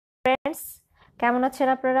Friends, কেমন আছেন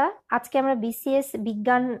আপনারা? আজকে আমরা বিসিএস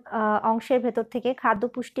বিজ্ঞান অংশের ভেতর থেকে খাদ্য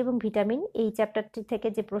পুষ্টি এবং ভিটামিন এই চ্যাপ্টারটি থেকে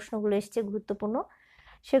যে প্রশ্নগুলো এসেছে গুরুত্বপূর্ণ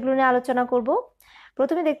সেগুলো নিয়ে আলোচনা করব।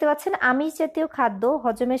 প্রথমে দেখতে পাচ্ছেন আমিষ জাতীয় খাদ্য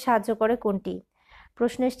হজমে সাহায্য করে কোনটি?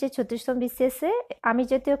 প্রশ্ন এসেছে 36তম বিসিএস এ। আমিষ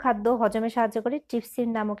জাতীয় খাদ্য হজমে সাহায্য করে ট্রিপসিন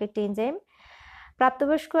নামক একটি এনজাইম।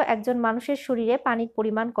 প্রাপ্তবয়স্ক একজন মানুষের শরীরে পানির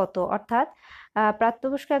পরিমাণ কত? অর্থাৎ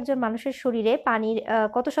প্রাপ্তবয়স্ক একজন মানুষের শরীরে পানির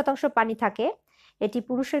কত শতাংশ পানি থাকে? এটি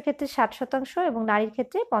পুরুষের ক্ষেত্রে 60% এবং নারীর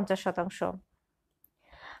ক্ষেত্রে 50%।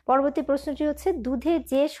 পরবর্তী প্রশ্নটি হচ্ছে দুধে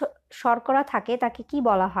যে শর্করা থাকে তাকে কি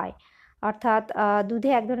বলা হয়? অর্থাৎ দুধে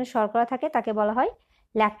এক ধরনের শর্করা থাকে তাকে বলা হয়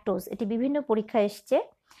ল্যাকটোজ। এটি বিভিন্ন পরীক্ষায় এসছে।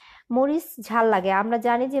 মরিচ ঝাল লাগে, আমরা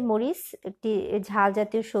জানি যে মরিচ একটি ঝাল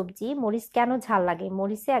জাতীয় সবজি। মরিচ কেন ঝাল লাগে?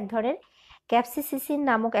 মরিচে এক ধরনের ক্যাপসিসিন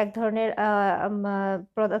নামক এক ধরনের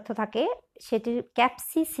পদার্থ থাকে, সেটির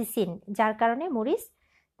ক্যাপসিসিন, যার কারণে মরিচ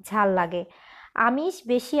ঝাল লাগে। আমিষ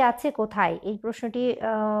বেশি আছে কোথায়? এই প্রশ্নটি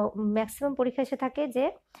ম্যাক্সিমাম পরীক্ষা এসে থাকে যে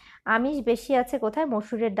আমিষ বেশি আছে কোথায়?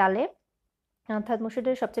 মসুরের ডালে, অর্থাৎ মসুরের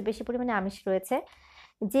ডালে সবচেয়ে বেশি পরিমাণে আমিষ রয়েছে।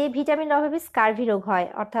 যে ভিটামিনের অভাবে স্কার্ভি রোগ হয়,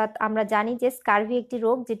 অর্থাৎ আমরা জানি যে স্কার্ভি একটি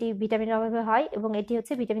রোগ যেটি ভিটামিনের অভাবে হয় এবং এটি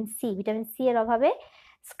হচ্ছে ভিটামিন সি। ভিটামিন সি এর অভাবে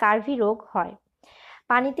স্কার্ভি রোগ হয়।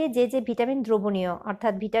 পানিতে যে যে ভিটামিন দ্রবণীয়,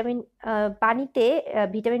 অর্থাৎ পানিতে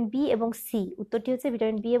ভিটামিন বি এবং সি, উত্তরটি হচ্ছে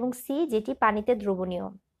ভিটামিন বি এবং সি যেটি পানিতে দ্রবণীয়।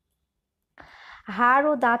 হাড়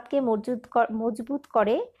ও দাঁতকে মজবুত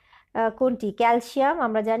করে কোনটি? ক্যালসিয়াম।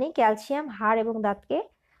 আমরা জানি ক্যালসিয়াম হাড় এবং দাঁতকে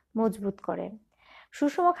মজবুত করে।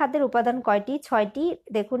 সুষম খাদ্যের উপাদান কয়টি? 6টি।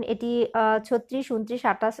 দেখুন এটি 36,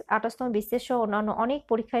 29, 28তম বিসিএস সহ অন্যান্য অনেক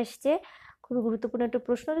পরীক্ষা এসছে। খুবই গুরুত্বপূর্ণ একটা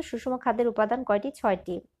প্রশ্ন। সুষম খাদ্যের উপাদান কয়টি?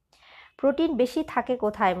 6টি। প্রোটিন বেশি থাকে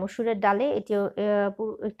কোথায়? মসুরের ডালে। এটিও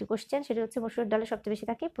একটি কোশ্চেন, সেটা হচ্ছে মসুরের ডালে সবচেয়ে বেশি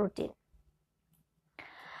থাকে প্রোটিন।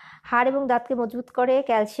 হাড় এবং দাঁতকে মজবুত করে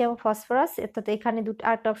ক্যালসিয়াম, ফসফরাস, অর্থাৎ এখানে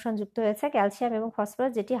আরেকটা অপশন যুক্ত হয়েছে ক্যালসিয়াম এবং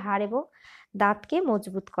ফসফরাস, যেটি হাড় এবং দাঁতকে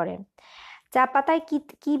মজবুত করে। চা পাতায় কি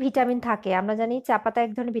কি ভিটামিন থাকে? আমরা জানি চা পাতায়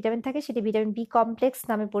এক ধরনের ভিটামিন থাকে, সেটি ভিটামিন বি কমপ্লেক্স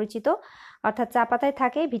নামে পরিচিত। অর্থাৎ চা পাতায়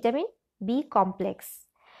থাকে vitamin B complex.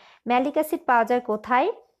 Malic acid পাওয়া যায় কোথায়?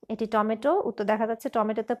 এটি টমেটো। উত্তর দেখা যাচ্ছে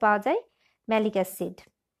টমেটোতে পাওয়া যায় ম্যালিক অ্যাসিড।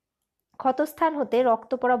 ক্ষতস্থান হতে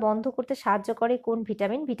রক্ত পড়া বন্ধ করতে সাহায্য করে কোন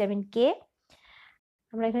ভিটামিন? Vitamin K.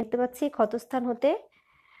 আমরা এখানে দেখতে পাচ্ছি ক্ষতস্থান হতে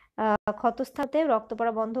রক্ত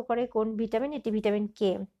পড়া বন্ধ করে কোন ভিটামিন? এটি ভিটামিন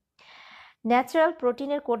কে। ন্যাচারাল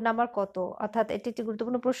প্রোটিনের কোড নাম্বার কত? অর্থাৎ এটি একটি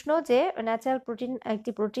গুরুত্বপূর্ণ প্রশ্ন যে ন্যাচারাল প্রোটিন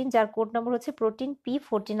একটি প্রোটিন যার কোড নম্বর হচ্ছে প্রোটিন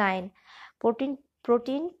P49।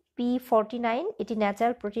 প্রোটিন P49 এটি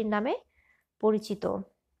ন্যাচারাল প্রোটিন নামে পরিচিত।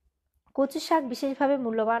 কচু শাক বিশেষভাবে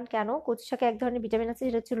মূল্যবান কেন? কচু শাকে এক ধরনের ভিটামিন আছে,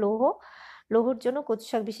 সেটা হচ্ছে লৌহ। লৌহর জন্য কচু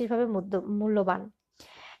শাক বিশেষভাবে মূল্যবান।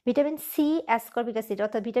 ভিটামিন সি অ্যাসকর্বিক অ্যাসিড,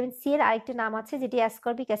 অর্থাৎ ভিটামিন সি এর আরেকটি নাম আছে যেটি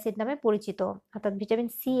অ্যাসকর্বিক অ্যাসিড নামে পরিচিত। অর্থাৎ ভিটামিন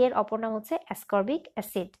সি এর অপর নাম হচ্ছে অ্যাসকর্বিক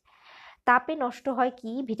অ্যাসিড। তাপে নষ্ট হয়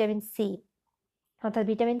কি? Vitamin C. অর্থাৎ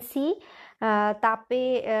ভিটামিন সি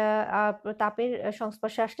তাপের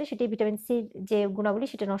সংস্পর্শে আসলে সেটি ভিটামিন সি যে গুণাবলী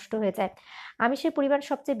সেটা নষ্ট হয়ে যায়। আমিষের পরিমাণ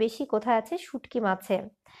সবচেয়ে বেশি কোথায় আছে? শুটকি মাছে।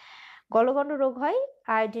 গলগণ্ড রোগ হয়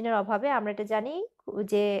আয়োডিনের অভাবে। আমরা এটা জানি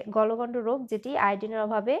যে গলগণ্ড রোগ যেটি আয়োডিনের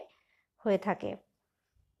অভাবে হয়ে থাকে।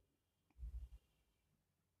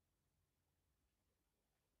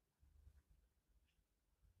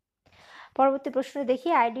 পরবর্তী প্রশ্নে দেখি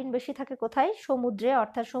আয়োডিন বেশি থাকে কোথায়? সমুদ্রে,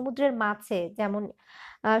 অর্থাৎ সমুদ্রের মাছে। যেমন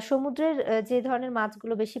সমুদ্রের যে ধরনের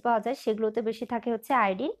মাছগুলো বেশি পাওয়া যায় সেগুলোতে বেশি থাকে হচ্ছে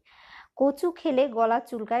আয়োডিন। কচু খেলে গলা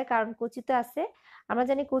চুলকায়, কারণ কচুতে আছে, আমরা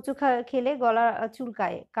জানি কচু খেলে গলা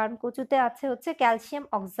চুলকায় কারণ কচুতে আছে হচ্ছে ক্যালসিয়াম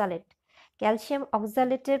অক্সালেট। ক্যালসিয়াম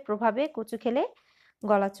অক্সালেটের প্রভাবে কচু খেলে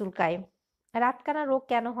গলা চুলকায়। রাতকানা রোগ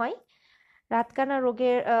কেন হয়? রাতকানা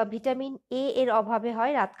রোগের ভিটামিন এ এর অভাবে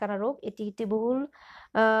হয় রাতকানা রোগ। এটি একটি বহুল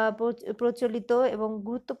প্রচলিত এবং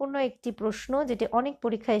গুরুত্বপূর্ণ একটি প্রশ্ন যেটি অনেক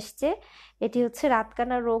পরীক্ষা এসছে। এটি হচ্ছে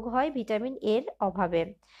রাতকানা রোগ হয় ভিটামিন এর অভাবে।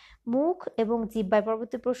 মুখ এবং জিহ্বায়,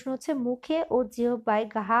 পরবর্তী প্রশ্ন হচ্ছে মুখে ও জিহ্বায়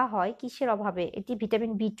ঘা হয় কিসের অভাবে? এটি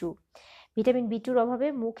ভিটামিন বি2। ভিটামিন বি2-র অভাবে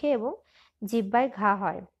মুখে এবং জিহ্বায় ঘা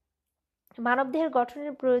হয়। মানবদেহের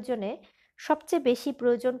গঠনের প্রয়োজনে সবচেয়ে বেশি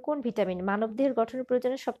প্রয়োজন কোন ভিটামিন? মানবদেহের গঠনের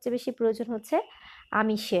প্রয়োজনে সবচেয়ে বেশি প্রয়োজন হচ্ছে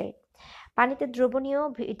আমিষের। পানিতে দ্রবণীয়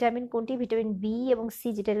ভিটামিন কোনটি? ভিটামিন বি এবং সি,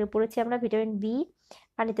 যেটা পড়েছি আমরা, ভিটামিন বি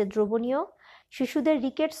পানিতে দ্রবণীয়। শিশুদের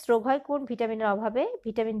রিকেটস রোগ হয় কোন ভিটামিনের অভাবে?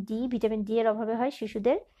 Vitamin D. ভিটামিন ডি এর অভাবে হয়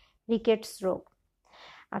শিশুদের রিকেটস রোগ।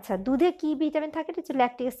 আচ্ছা, দুধে কি ভিটামিন থাকে? এটা হচ্ছে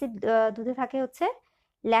ল্যাকটিক অ্যাসিড। দুধে থাকে হচ্ছে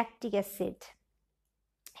ল্যাকটিক অ্যাসিড।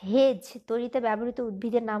 হেজ তৈরিতে ব্যবহৃত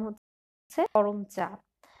উদ্ভিদের নাম হচ্ছে গরম চা।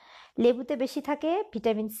 লেবুতে বেশি থাকে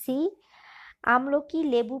ভিটামিন সি। আমলকি,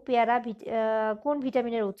 লেবু, পেয়ারা কোন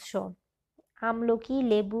ভিটামিনের উৎস? আমলকি,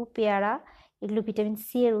 লেবু, পেয়ারা এগুলো ভিটামিন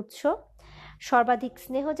সি এর উৎস। সর্বাধিক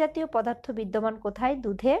স্নেহ জাতীয় পদার্থ বিদ্যমান কোথায়?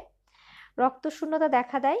 দুধে। রক্তশূন্যতা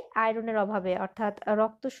দেখা দেয় আয়রনের অভাবে, অর্থাৎ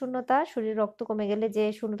রক্তশূন্যতা, শরীরে রক্ত কমে গেলে যে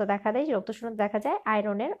শূন্যতা দেখা দেয়, রক্তশূন্যতা দেখা যায়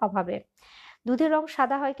আয়রনের অভাবে। দুধের রং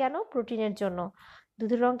সাদা হয় কেন? প্রোটিনের জন্য।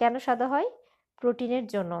 দুধের রং কেন সাদা হয়? প্রোটিনের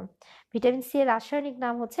জন্য। ভিটামিন সি এর রাসায়নিক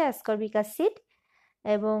নাম হচ্ছে অ্যাসকর্বিক অ্যাসিড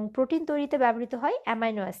এবং প্রোটিন তৈরিতে ব্যবহৃত হয়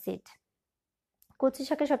অ্যামাইনো অ্যাসিড। কচি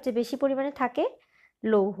শাকে সবচেয়ে বেশি পরিমাণে থাকে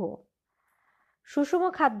লৌহ। সুষম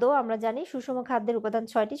খাদ্য আমরা জানি, সুষম খাদ্যের উপাদান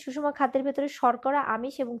 6টি। সুষম খাদ্যের ভেতরে শর্করা,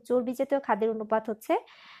 আমিষ এবং চর্বি জাতীয় খাদ্যের অনুপাত হচ্ছে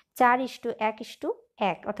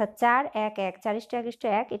 4:1:1, অর্থাৎ 4:1:1,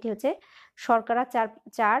 4:1:1। এটি হচ্ছে শর্করা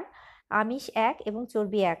 4, আমিষ 1 এবং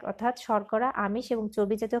চর্বি 1, অর্থাৎ শর্করা, আমিষ এবং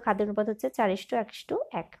চর্বি জাতীয় খাদ্যের অনুপাত হচ্ছে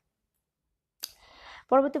 4:1:1।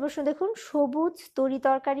 পরবর্তী প্রশ্ন দেখুন, সবুজ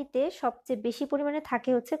তরিতরকারিতে সবচেয়ে বেশি পরিমাণে থাকে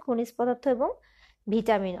হচ্ছে খনিজ পদার্থ এবং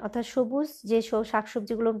ভিটামিন, অর্থাৎ সবুজ যে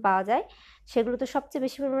শাকসবজিগুলো পাওয়া যায় সেগুলোতে সবচেয়ে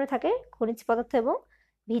বেশি পরিমাণে থাকে খনিজ পদার্থ এবং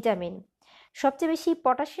ভিটামিন। সবচেয়ে বেশি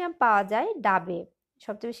পটাশিয়াম পাওয়া যায় ডাবে।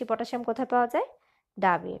 সবচেয়ে বেশি পটাশিয়াম কোথায় পাওয়া যায়?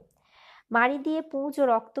 ডাবে। মাড়ি দিয়ে পুঁজ ও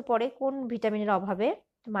রক্ত পড়ে কোন ভিটামিনের অভাবে?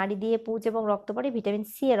 মাড়ি দিয়ে পুঁজ এবং রক্ত পড়ে ভিটামিন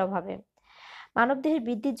সি এর অভাবে। মানবদেহের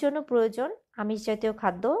বৃদ্ধির জন্য প্রয়োজন আমিষ জাতীয়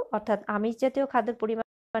খাদ্য, অর্থাৎ আমিষ জাতীয় খাদ্যের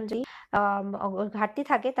পরিমাণ যদি ঘাটতি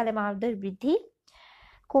থাকে তাহলে মানবদেহের বৃদ্ধি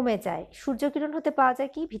কমে যায়। সূর্যকিরণ হতে পাওয়া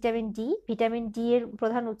যায় কি? Vitamin D. ভিটামিন ডি এর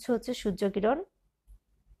প্রধান উৎস হচ্ছে সূর্যকিরণ।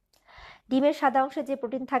 ডিমের সাদা অংশে যে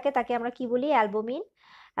প্রোটিন থাকে তাকে আমরা কি বলি? অ্যালবুমিন।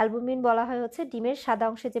 অ্যালবুমিন বলা হয় হচ্ছে ডিমের সাদা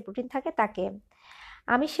অংশে যে প্রোটিন থাকে তাকে।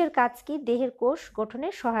 আমিষের কাজ কি? দেহের কোষ গঠনে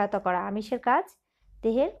সহায়তা করা। আমিষের কাজ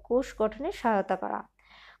দেহের কোষ গঠনে সহায়তা করা।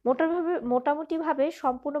 মোটামুটিভাবে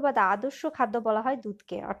সম্পূর্ণ বা আদর্শ খাদ্য বলা হয়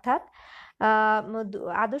দুধকে, অর্থাৎ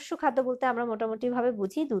আদর্শ খাদ্য বলতে আমরা মোটামুটিভাবে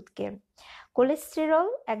বুঝি দুধকে। কোলেস্টেরল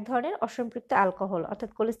এক ধরনের অসম্পৃক্ত অ্যালকোহল,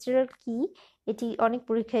 অর্থাৎ কোলেস্টেরল কি? এটি অনেক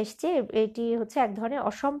পরীক্ষা এসছে, এটি হচ্ছে এক ধরনের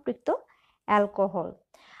অসম্পৃক্ত অ্যালকোহল।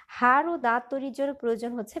 হাড় ও দাঁত তৈরির জন্য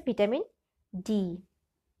প্রয়োজন হচ্ছে ভিটামিন ডি।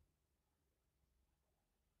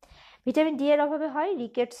 ভিটামিন ডি এর অভাবে হয়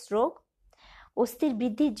রিকেটস রোগ। অস্থির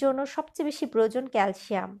বৃদ্ধির জন্য সবচেয়ে বেশি প্রয়োজন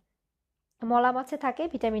ক্যালসিয়াম। মলা মাছে থাকে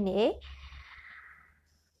ভিটামিন এ।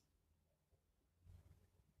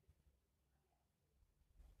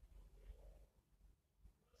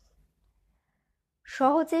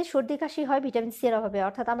 সহজে সর্দি কাশি হয় ভিটামিন সি এর অভাবে,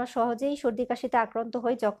 অর্থাৎ আমরা সহজেই সর্দি কাশিতে আক্রান্ত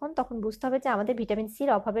হই তখন বুঝতে হবে যে আমাদের ভিটামিন সির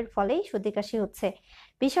অভাবের ফলেই সর্দি কাশি হচ্ছে।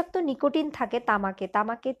 বিষাক্ত নিকোটিন থাকে তামাকে।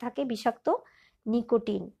 তামাকে থাকে বিষাক্ত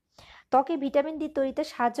নিকোটিন। ত্বকে ভিটামিন ডি তৈরিতে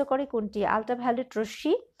সাহায্য করে কোনটি? আলট্রাভায়োলেট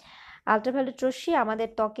রশ্মি। আলট্রাভায়োলেট রশ্মি আমাদের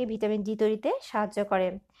ত্বকে ভিটামিন ডি তৈরিতে সাহায্য করে।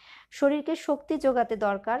 শরীরকে শক্তি যোগাতে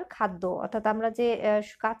দরকার খাদ্য, অর্থাৎ আমরা যে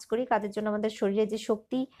কাজ করি কাজের জন্য আমাদের শরীরে যে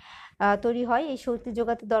শক্তি তৈরি হয়, এই শক্তি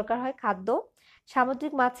যোগাতে দরকার হয় খাদ্য।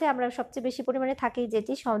 সামুদ্রিক মাছে আমরা সবচেয়ে বেশি পরিমাণে থাকে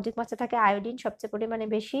যেটি, সামুদ্রিক মাছে থাকে আয়োডিন সবচেয়ে পরিমাণে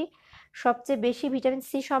বেশি। সবচেয়ে বেশি ভিটামিন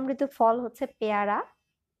সি সমৃদ্ধ ফল হচ্ছে পেয়ারা।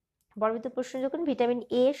 পরবর্তী প্রশ্ন, যখন ভিটামিন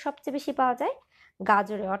এ সবচেয়ে বেশি পাওয়া যায়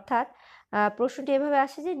গাজরে, অর্থাৎ প্রশ্নটি এভাবে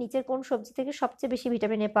আসে যে নিচের কোন সবজি থেকে সবচেয়ে বেশি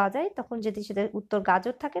ভিটামিন এ পাওয়া যায়, তখন যদি সেটা উত্তর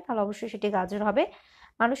গাজর থাকে তাহলে অবশ্যই সেটি গাজর হবে।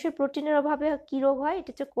 মানুষের প্রোটিনের অভাবে কি রোগ হয়? এটি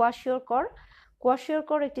হচ্ছে কোয়াশিওরকর।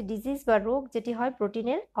 কোয়াশিওরকর একটি ডিজিজ বা রোগ যেটি হয়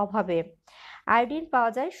প্রোটিনের অভাবে। আয়োডিন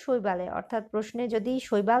পাওয়া যায় শৈবালে, অর্থাৎ প্রশ্নে যদি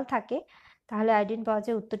শৈবাল থাকে তাহলে আয়োডিন পাওয়া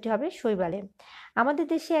যায়, উত্তরটি হবে শৈবালে। আমাদের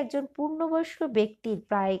দেশে একজন পূর্ণবয়স্ক ব্যক্তির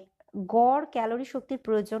প্রায় গড় ক্যালোরি শক্তির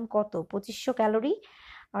প্রয়োজন কত? 2500 ক্যালোরি,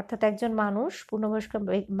 অর্থাৎ একজন মানুষ, পূর্ণবয়স্ক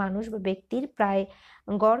মানুষ বা ব্যক্তির প্রায়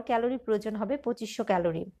গড় ক্যালোরি প্রয়োজন হবে 2500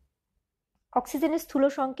 ক্যালোরি। অক্সিজেনের স্থূল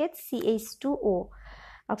সংকেত CH2O।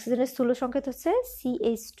 অক্সিজেনের স্থূল সংকেত হচ্ছে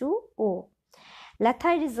CH2O।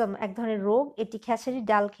 ল্যাথাইরিজম এক ধরনের রোগ, এটি খেসারির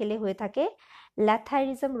ডাল খেলে হয়ে থাকে।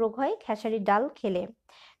 ল্যাথাইরিজম রোগ হয় খেসারির ডাল খেলে।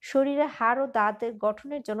 শরীরে হাড় ও দাঁতের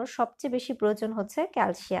গঠনের জন্য সবচেয়ে বেশি প্রয়োজন হচ্ছে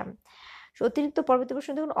ক্যালসিয়াম। অতিরিক্ত, পরবর্তী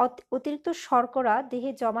প্রশ্ন দেখুন, অতিরিক্ত শর্করা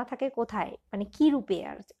দেহে জমা থাকে কোথায়, মানে কি রূপে?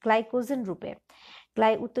 আর গ্লাইকোজেন রূপে।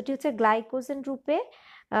 উত্তরটি হচ্ছে গ্লাইকোজেন রূপে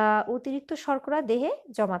অতিরিক্ত শর্করা দেহে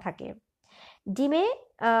জমা থাকে। ডিমে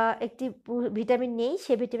একটি ভিটামিন নেই,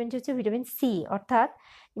 সে ভিটামিনটি হচ্ছে ভিটামিন সি, অর্থাৎ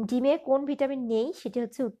ডিমে কোন ভিটামিন নেই সেটি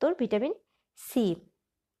হচ্ছে উত্তর ভিটামিন সি।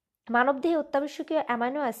 মানবদেহে অত্যাবশ্যকীয়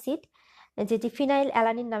অ্যামাইনো অ্যাসিড যেটি ফিনাইল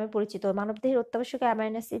অ্যালানিন নামে পরিচিত। মানবদেহের অত্যাবশ্যকীয়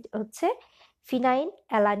অ্যামাইনো অ্যাসিড হচ্ছে ফিনাইল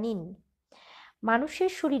অ্যালানিন।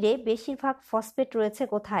 মানুষের শরীরে বেশিরভাগ ফসফেট রয়েছে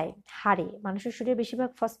কোথায়? হাড়ে। মানুষের শরীরে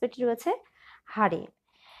বেশিরভাগ ফসফেট রয়েছে হাড়ে।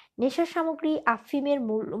 নেশার সামগ্রী আফিমের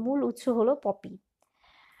মূল উৎস হলো পপি।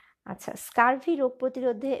 আচ্ছা, স্কারভি রোগ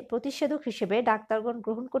প্রতিষেধক হিসেবে ডাক্তারগণ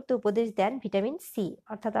গ্রহণ করতে উপদেশ দেন ভিটামিন সি,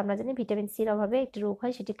 অর্থাৎ আমরা জানি ভিটামিন সির অভাবে একটি রোগ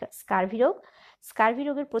হয় সেটি স্কারভি রোগ। স্কারভি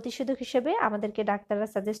রোগের প্রতিষেধক হিসেবে আমাদেরকে ডাক্তাররা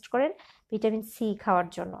সাজেস্ট করেন ভিটামিন সি খাওয়ার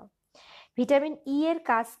জন্য। ভিটামিন ই এর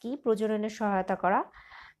কাজ কি? প্রজননে সহায়তা করা।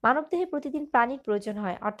 মানবদেহে প্রতিদিন পানির প্রয়োজন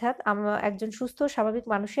হয়, অর্থাৎ একজন সুস্থ স্বাভাবিক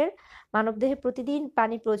মানুষের মানবদেহে প্রতিদিন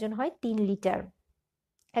পানির প্রয়োজন হয় 3 লিটার।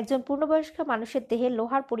 একজন পূর্ণবয়স্ক মানুষের দেহে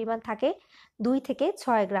লোহার পরিমাণ থাকে 2 থেকে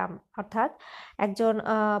 6 গ্রাম, অর্থাৎ একজন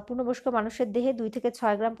পূর্ণবয়স্ক মানুষের দেহে 2 থেকে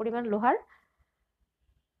 6 গ্রাম পরিমাণ লোহার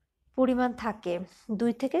পরিমাণ থাকে, 2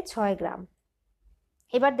 থেকে 6 গ্রাম।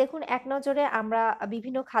 এবার দেখুন এক নজরে আমরা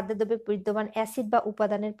বিভিন্ন খাদ্যদ্রব্যে বিদ্যমান অ্যাসিড বা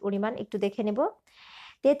উপাদানের পরিমাণ একটু দেখে নেব।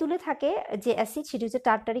 তেঁতুলে থাকে যে অ্যাসিড সেটি হচ্ছে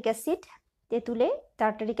টার্টারিক অ্যাসিড। তেঁতুলে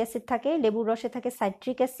টার্টারিক অ্যাসিড থাকে, লেবুর রসে থাকে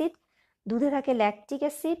সাইট্রিক অ্যাসিড, দুধে থাকে ল্যাকটিক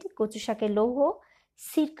অ্যাসিড, কচু শাকে লৌহ,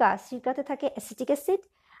 সিরকাতে থাকে অ্যাসিটিক অ্যাসিড,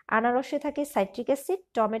 আনারসে থাকে সাইট্রিক অ্যাসিড,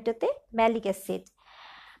 টমেটোতে ম্যালিক অ্যাসিড,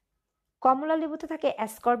 কমলা লেবুতে থাকে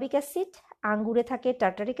অ্যাসকর্বিক অ্যাসিড, আঙ্গুরে থাকে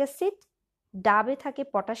টার্টারিক অ্যাসিড, ডাবে থাকে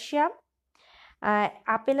পটাশিয়াম,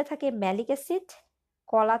 আপেলে থাকে ম্যালিক অ্যাসিড,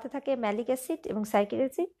 কলাতে থাকে ম্যালিক অ্যাসিড এবং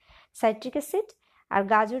সাইট্রিক অ্যাসিড, আর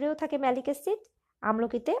গাজরেও থাকে ম্যালিক অ্যাসিড,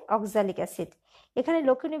 আমলকিতে অক্সালিক অ্যাসিড। এখানে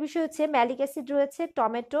লক্ষণীয় বিষয় হচ্ছে ম্যালিক অ্যাসিড রয়েছে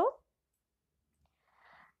টমেটো,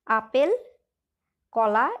 আপেল,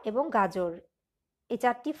 কলা এবং গাজর, এই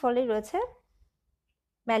 4টি ফলেই রয়েছে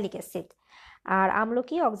ম্যালিক অ্যাসিড। আর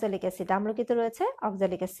আমলকি অক্সালিক অ্যাসিড, আমলকিতে রয়েছে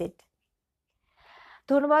অক্সালিক অ্যাসিড।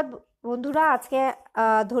 ধন্যবাদ বন্ধুরা, আজকে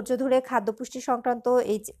ধৈর্য ধরে খাদ্য পুষ্টি সংক্রান্ত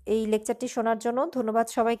এই লেকচারটি শোনার জন্য ধন্যবাদ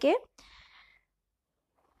সবাইকে।